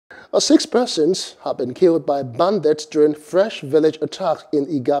6 persons have been killed by bandits during fresh village attacks in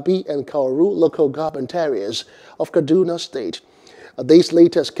Igabi and Kauru local government areas of Kaduna State. This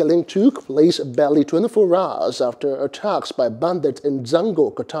latest killing took place barely 24 hours after attacks by bandits in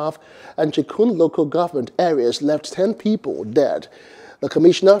Zango, Kataf, and Chikun local government areas left 10 people dead. The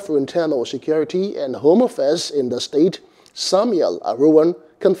Commissioner for Internal Security and Home Affairs in the state, Samuel Aruwan,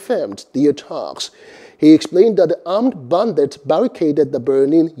 confirmed the attacks. He explained that the armed bandits barricaded the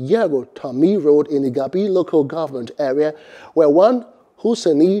burning Yero Tami Road in Igabi local government area, where one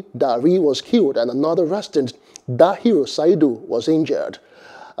Hussaini Dari was killed and another resident, Dahiru Saidu, was injured.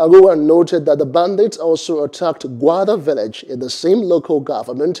 Aruwan noted that the bandits also attacked Gwada village in the same local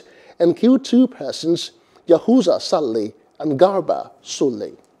government and killed 2 persons, Yahuza Saleh and Garba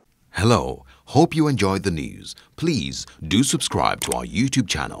Sule. Hello, hope you enjoyed the news. Please do subscribe to our YouTube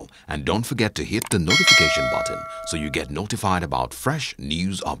channel and don't forget to hit the notification button so you get notified about fresh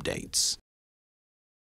news updates.